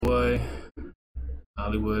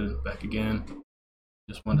Hollywood, back again.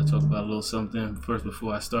 Just wanted to talk about a little something. First,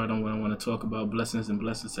 before I start on what I want to talk about, blessings and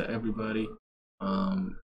blessings to everybody.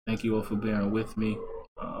 Thank you all for bearing with me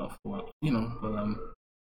while I'm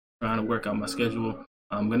trying to work out my schedule.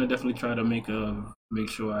 I'm gonna definitely try to make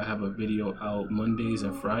sure I have a video out Mondays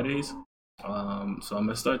and Fridays. So I'm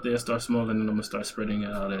gonna start there, start small, and then I'm gonna start spreading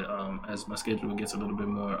it out as my schedule gets a little bit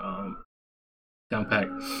more down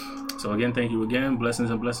packed. So again, thank you again. Blessings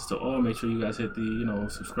and blessings to all. Make sure you guys hit the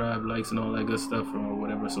subscribe, likes, and all that good stuff from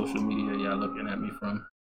whatever social media y'all looking at me from.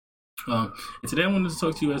 And today I wanted to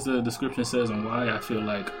talk to you, as the description says, on why I feel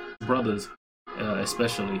like brothers,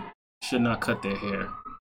 especially, should not cut their hair.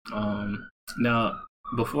 Now,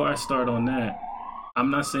 before I start on that,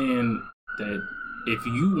 I'm not saying that if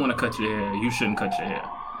you want to cut your hair, you shouldn't cut your hair.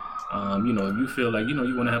 If you feel like, you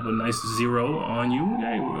want to have a nice zero on you,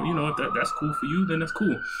 hey, well, if that's cool for you, then that's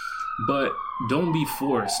cool. But don't be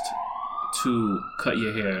forced to cut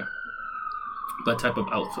your hair by type of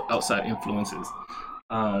outside influences.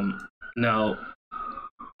 Now,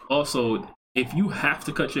 also, if you have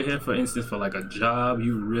to cut your hair, for instance, for like a job,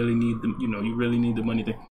 you really need the money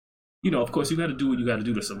thing. Of course, you got to do what you got to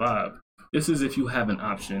do to survive. This is if you have an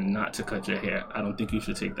option not to cut your hair. I don't think you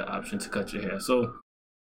should take the option to cut your hair. So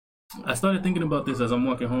I started thinking about this as I'm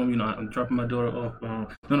walking home. I'm dropping my daughter off.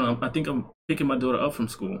 I think I'm picking my daughter up from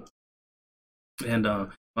school. And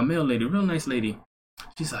my mail lady, real nice lady,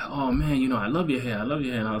 she's like, "Oh man, I love your hair. I love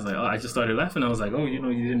your hair." And I was like, "Oh," I just started laughing. I was like, "Oh, you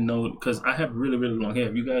didn't know," because I have really, really long hair.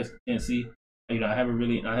 If you guys can't see, I have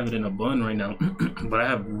it in a bun right now, but I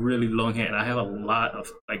have really long hair, and I have a lot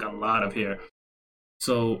of hair.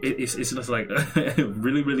 So it's just like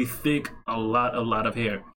really, really thick, a lot of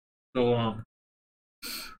hair. So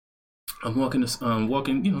I'm walking,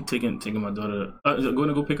 taking my daughter, going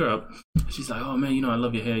to go pick her up. She's like, "Oh man, I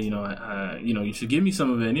love your hair. You should give me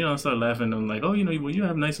some of it." And, I started laughing. I'm like, "Oh, well, you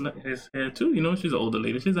have nice hair too." She's an older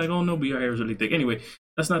lady. She's like, "Oh no, but your hair is really thick." Anyway,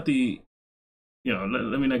 that's not the,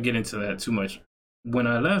 let me not get into that too much. When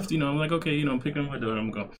I left, I'm like, okay, I'm picking up my daughter. I'm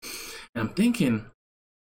going, and I'm thinking,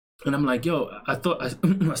 and I'm like, yo, I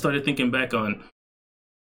started thinking back on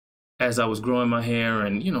as I was growing my hair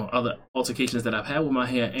and other altercations that I've had with my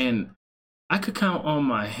hair, and I could count on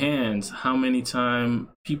my hands how many times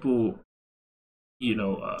people,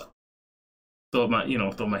 thought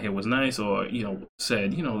my hair was nice, or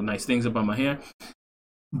said nice things about my hair.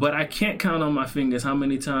 But I can't count on my fingers how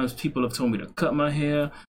many times people have told me to cut my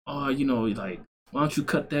hair, or like, why don't you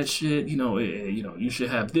cut that shit? You should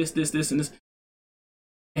have this, and this.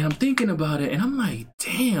 And I'm thinking about it, and I'm like,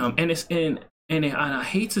 damn. And I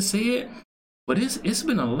hate to say it, but it's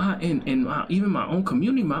been a lot in even my own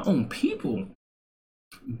community, my own people.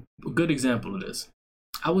 A good example of this: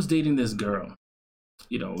 I was dating this girl.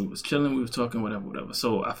 We was chilling, we was talking, whatever.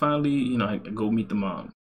 So I finally, I go meet the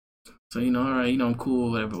mom. So all right, I'm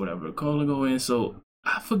cool, whatever. Call and go in. So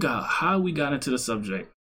I forgot how we got into the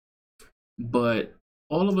subject, but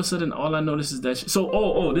all of a sudden, all I noticed is that this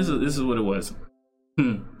is what it was.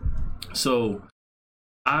 So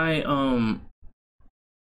I'm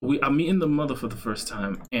meeting the mother for the first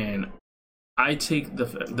time, and I take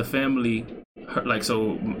the family,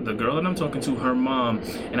 so the girl that I'm talking to, her mom,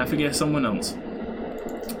 and I forget someone else.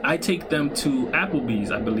 I take them to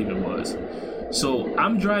Applebee's, I believe it was. So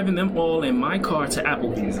I'm driving them all in my car to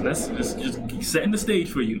Applebee's. Let's just setting the stage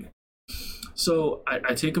for you. So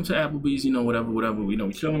I take them to Applebee's, whatever. We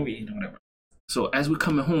chilling, we eating, whatever. So as we're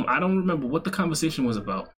coming home, I don't remember what the conversation was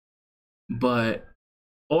about, but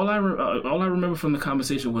all I remember from the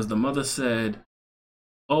conversation was the mother said,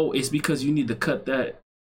 "Oh, it's because you need to cut that,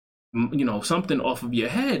 something off of your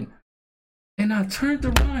head." And I turned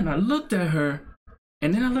around, I looked at her,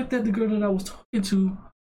 and then I looked at the girl that I was talking to,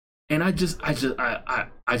 and I just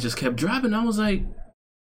kept driving. I was like,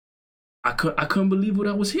 I couldn't believe what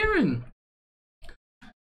I was hearing.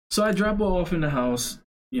 So I drop her off in the house.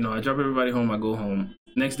 I drop everybody home. I go home.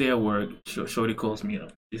 Next day at work, Shorty calls me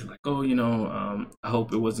up. She's like, "Oh, I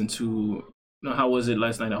hope it wasn't too. How was it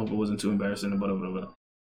last night? I hope it wasn't too embarrassing." Blah, blah, blah.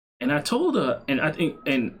 And I told her, and I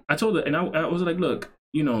was like, "Look,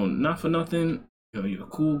 not for nothing. You're a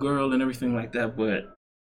cool girl and everything like that, but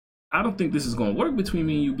I don't think this is gonna work between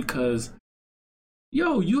me and you because,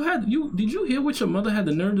 did you hear what your mother had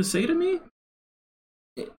the nerve to say to me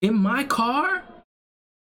in my car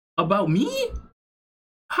about me?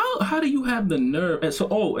 How do you have the nerve?" And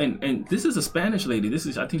so, and this is a Spanish lady.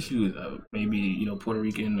 I think she was maybe Puerto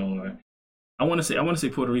Rican, or I want to say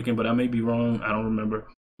Puerto Rican, but I may be wrong. I don't remember.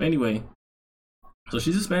 Anyway, so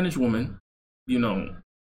she's a Spanish woman, And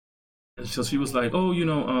so she was like, "Oh,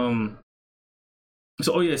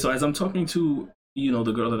 so as I'm talking to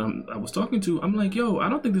the girl that I was talking to, I'm like, yo, I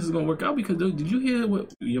don't think this is gonna work out because did you hear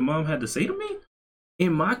what your mom had to say to me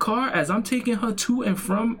in my car as I'm taking her to and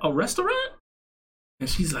from a restaurant? And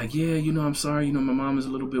she's like, yeah, I'm sorry, my mom is a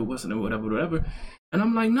little bit what's whatever. And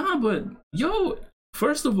I'm like, nah, but yo,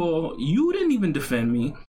 first of all, you didn't even defend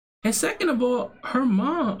me. And second of all,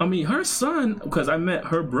 her son, because I met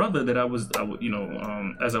her brother that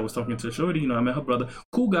as I was talking to Shorty, I met her brother,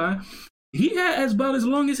 cool guy. He had as about as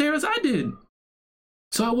long as hair as I did.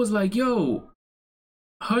 So I was like, yo,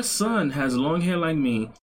 her son has long hair like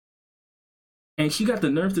me. And she got the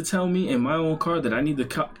nerve to tell me in my own car that I need to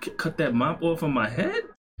cut that mop off on my head.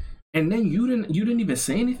 And then you didn't even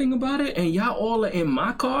say anything about it. And y'all all are in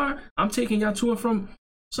my car. I'm taking y'all to and from.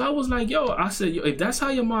 So I was like, yo, I said, yo, if that's how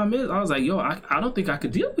your mom is, I was like, yo, I don't think I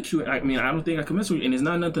could deal with you. I mean, I don't think I can mess with you. And it's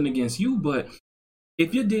not nothing against you, but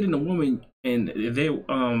if you're dating a woman and they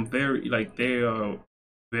are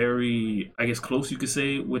very, I guess, close, you could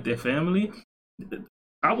say, with their family,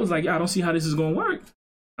 I was like, yeah, I don't see how this is gonna work.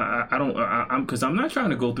 Because I'm not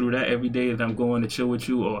trying to go through that every day that I'm going to chill with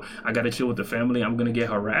you, or I got to chill with the family. I'm gonna get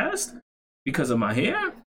harassed because of my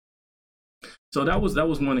hair. So that was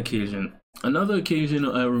one occasion. Another occasion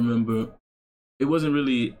I remember, it wasn't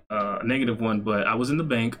really a negative one, but I was in the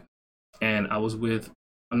bank and I was with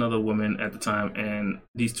another woman at the time, and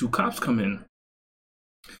these two cops come in.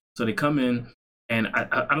 So they come in, and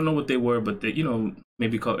I don't know what they were, but they,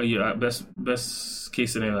 maybe best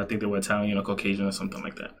case scenario, I think they were Italian or Caucasian or something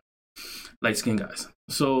like that, light skinned guys.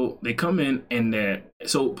 So they come in, and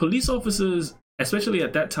so police officers, especially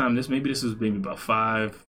at that time, this was maybe about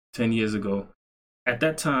 5-10 years ago. At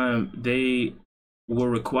that time, they were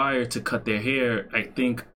required to cut their hair, I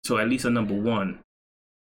think, to at least a number 1.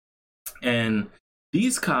 And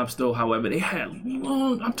these cops, though, however, they had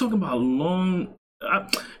long. I'm talking about long. I'm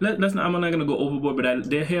not gonna go overboard, but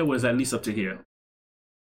their hair was at least up to here.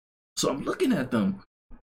 So I'm looking at them,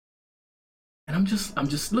 and I'm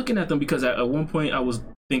just looking at them because at one point I was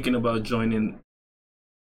thinking about joining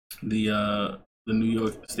the New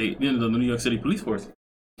York State, the New York City Police Force.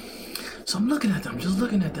 So I'm looking at them, just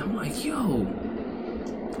looking at them, I'm like, yo.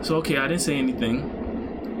 So okay, I didn't say anything,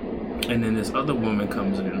 and then this other woman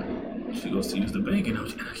comes in. She goes to use the bank, and I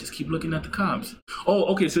just keep looking at the cops. Oh,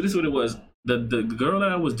 okay, so this is what it was. The girl that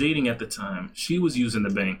I was dating at the time, she was using the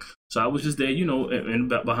bank. So I was just there, and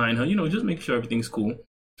behind her, just making sure everything's cool.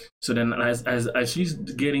 So then as she's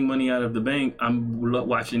getting money out of the bank, I'm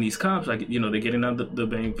watching these cops, like, they're getting out of the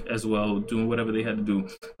bank as well, doing whatever they had to do.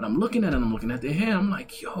 But I'm looking at them, I'm looking at their hair, I'm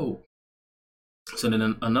like, yo. So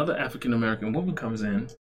then another African American woman comes in,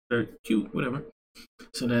 very cute, whatever.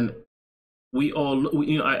 So then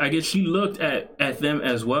I guess she looked at them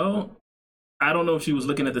as well. I don't know if she was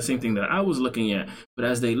looking at the same thing that I was looking at, but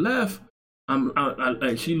as they left,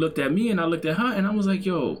 she looked at me and I looked at her, and I was like,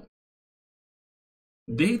 yo,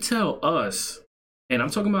 they tell us, and I'm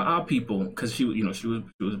talking about our people, because she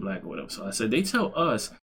was black or whatever. So I said, they tell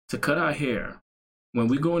us to cut our hair when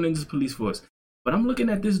we're going into the police force. But I'm looking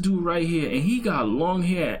at this dude right here, and he got long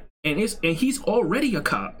hair, and he's already a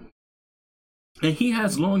cop, and he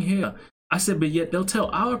has long hair. I said, but yet they'll tell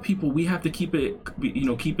our people we have to keep it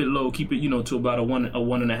low, keep it, to about a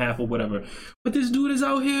 1.5 or whatever. But this dude is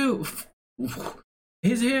out here,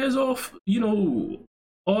 his hair is off,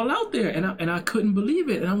 all out there, and I couldn't believe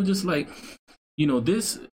it, and I was just like,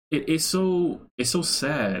 it's so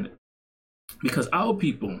sad, because our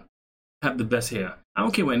people have the best hair. I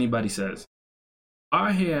don't care what anybody says.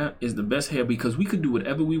 Our hair is the best hair because we could do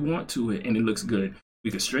whatever we want to it, and it looks good.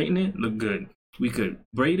 We could straighten it, look good. We could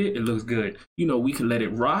braid it, it looks good. We could let it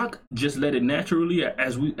rock, just let it naturally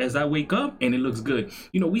as I wake up, and it looks good.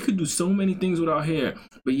 We could do so many things with our hair,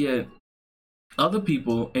 but yet other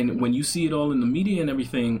people, and when you see it all in the media and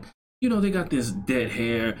everything, they got this dead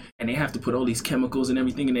hair, and they have to put all these chemicals and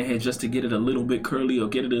everything in their hair just to get it a little bit curly or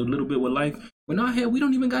get it a little bit with life. When our hair, we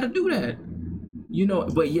don't even got to do that,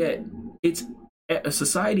 but yet it's a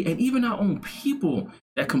society and even our own people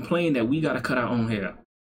that complain that we got to cut our own hair.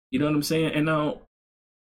 You know what I'm saying? And now,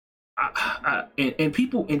 and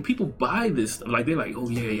people buy this stuff. Like, they're like, oh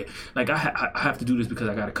yeah, like I have to do this because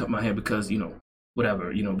I got to cut my hair because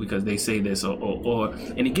whatever, because they say this or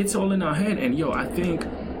and it gets all in our head. And I think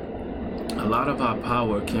a lot of our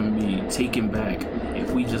power can be taken back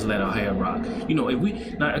if we just let our hair rock. If we,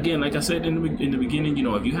 now again, like I said in the beginning,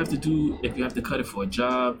 if you have to cut it for a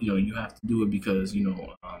job, you have to do it because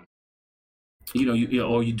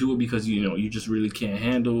or you do it because you just really can't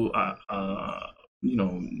handle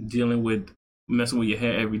dealing with messing with your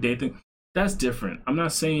hair every day thing. That's different. I'm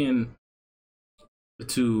not saying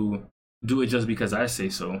to do it just because I say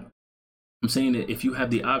so, I'm saying that if you have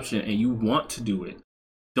the option and you want to do it,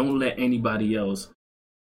 don't let anybody else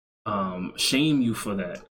shame you for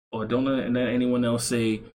that, or don't let anyone else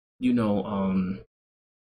say, you know,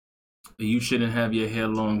 you shouldn't have your hair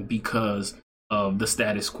long because of the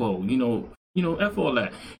status quo. F all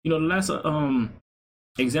that. The last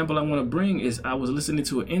example I want to bring is I was listening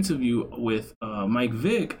to an interview with Mike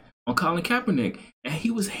Vick on Colin Kaepernick, and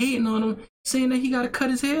he was hating on him, saying that he got to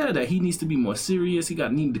cut his hair, that he needs to be more serious,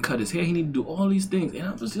 need to cut his hair, he need to do all these things. And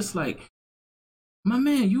I was just like, my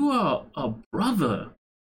man, you are a brother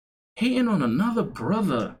hating on another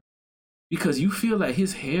brother because you feel like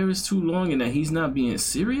his hair is too long and that he's not being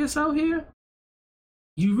serious out here?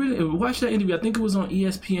 You really watch that interview? I think it was on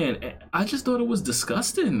ESPN. I just thought it was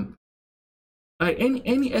disgusting. Like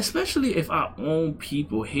any especially if our own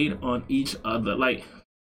people hate on each other, like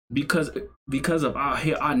because of our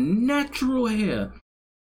hair, our natural hair.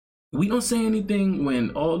 We don't say anything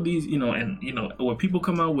when all these, when people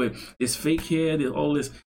come out with this fake hair, there's all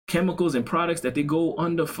this chemicals and products that they go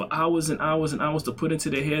under for hours and hours and hours to put into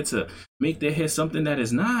their hair to make their hair something that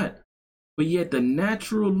is not. But yet the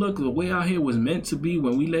natural look, the way our hair was meant to be,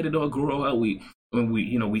 when we let it all grow out, we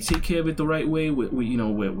take care of it the right way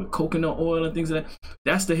with coconut oil and things like that.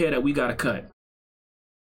 That's the hair that we gotta cut.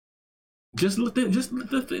 Just look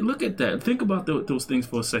at that. Think about those things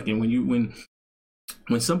for a second.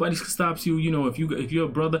 When somebody stops you, if you're a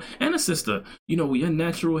brother and a sister, with your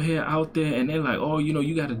natural hair out there, and they're like, oh,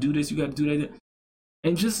 you got to do this, you got to do that,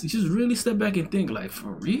 and just really step back and think, like,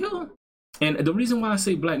 for real. And the reason why I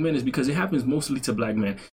say black men is because it happens mostly to black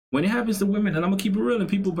men. When it happens to women, and I'm gonna keep it real, and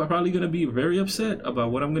people are probably gonna be very upset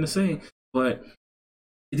about what I'm gonna say, but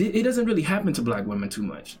it doesn't really happen to black women too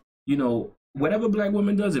much. Whatever black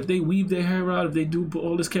woman does, if they weave their hair out, if they do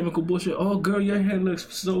all this chemical bullshit, oh girl, your hair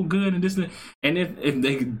looks so good and this and if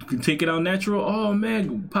they can take it out natural, oh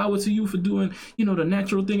man, power to you for doing the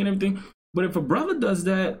natural thing and everything. But if a brother does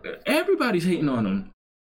that, everybody's hating on him.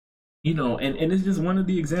 And it's just one of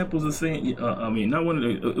the examples of saying, not one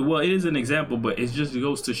of the, well, it is an example, but it just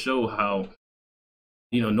goes to show how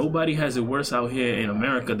nobody has it worse out here in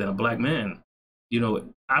America than a black man.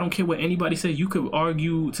 I don't care what anybody says. You could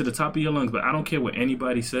argue to the top of your lungs, but I don't care what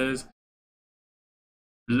anybody says.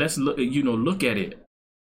 Let's look at it.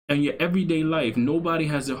 In your everyday life, nobody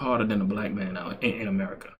has it harder than a black man out in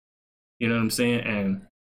America. You know what I'm saying? And,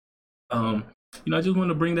 I just want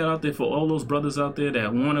to bring that out there for all those brothers out there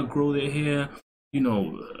that want to grow their hair,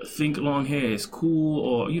 think long hair is cool,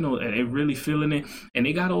 or, and they really feeling it. And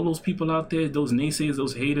they got all those people out there, those naysayers,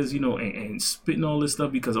 those haters, and spitting all this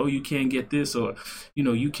stuff because, oh, you can't get this, or,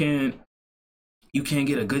 you can't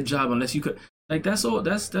get a good job unless you could. Like, that's all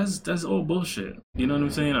bullshit. You know what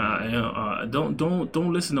I'm saying?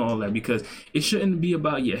 Don't listen to all that, because it shouldn't be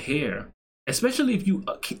about your hair, especially if you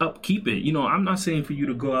upkeep it. I'm not saying for you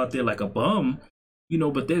to go out there like a bum.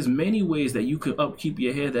 But there's many ways that you could upkeep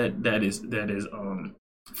your hair that is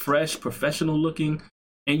fresh, professional looking,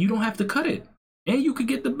 and you don't have to cut it, and you could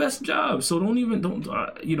get the best job. So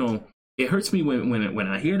it hurts me when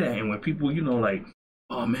I hear that, and when people like,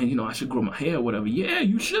 oh man, I should grow my hair or whatever. Yeah,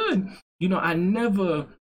 you should. I never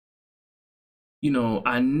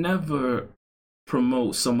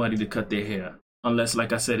promote somebody to cut their hair unless,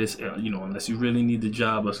 like I said, it's unless you really need the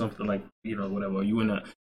job or something, like whatever, you in a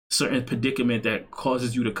certain predicament that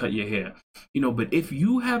causes you to cut your hair, but if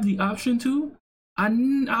you have the option to, I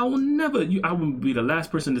will be the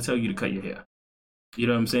last person to tell you to cut your hair. You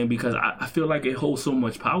know what I'm saying? Because I feel like it holds so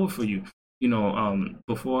much power for you.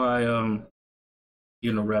 Before I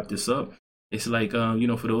wrap this up, it's like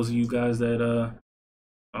for those of you guys that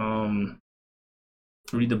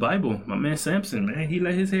read the Bible, my man Samson, man, he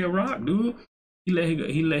let his hair rock, dude. He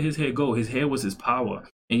let his hair go. His hair was his power.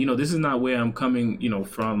 And this is not where I'm coming,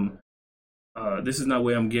 from. This is not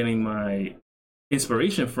where I'm getting my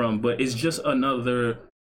inspiration from, but it's just another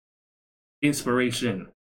inspiration.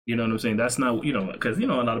 You know what I'm saying? That's not, because a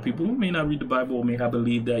lot of people may not read the Bible or may not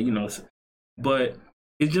believe that, but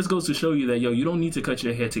it just goes to show you that you don't need to cut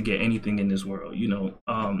your hair to get anything in this world.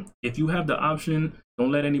 If you have the option,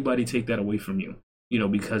 don't let anybody take that away from you.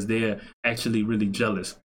 Because they're actually really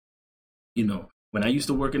jealous. When I used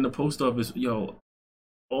to work in the post office,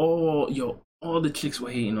 all the chicks were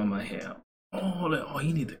hating on my hair.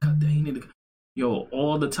 You need to cut that.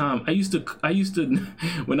 All the time. I used to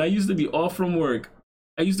when I used to be off from work,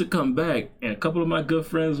 I used to come back, and a couple of my good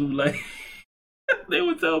friends would like, they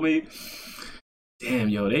would tell me, damn,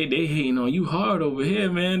 they hating on you hard over here,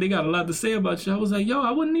 man. They got a lot to say about you. I was like,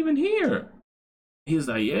 I wasn't even here. He was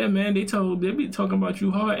like, yeah, man, they be talking about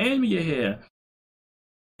you hard and your hair.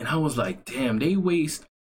 And I was like, damn, they waste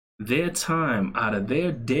their time out of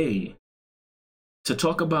their day to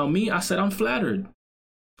talk about me, I said I'm flattered.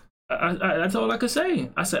 That's all I could say.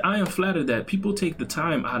 I said I am flattered that people take the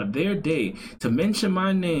time out of their day to mention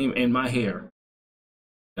my name and my hair.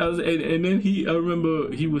 And then I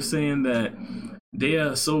remember he was saying that they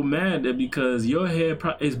are so mad that because your hair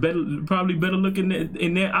is probably better looking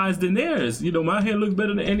in their eyes than theirs. You know, my hair looks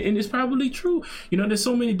better, and it's probably true. You know, there's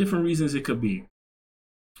so many different reasons it could be.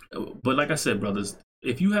 But like I said, brothers,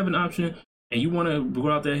 if you have an option and you want to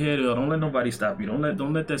grow out that hair, don't let nobody stop you.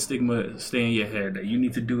 Don't let that stigma stay in your head that you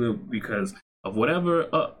need to do it because of whatever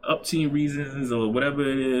up-team reasons or whatever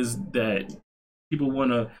it is that people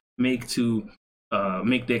want to make to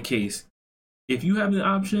make their case. If you have the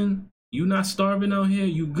option, you not starving out here,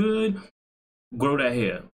 you good, grow that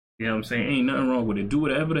hair. You know what I'm saying? Ain't nothing wrong with it. Do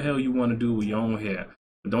whatever the hell you want to do with your own hair.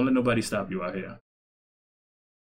 But don't let nobody stop you out here.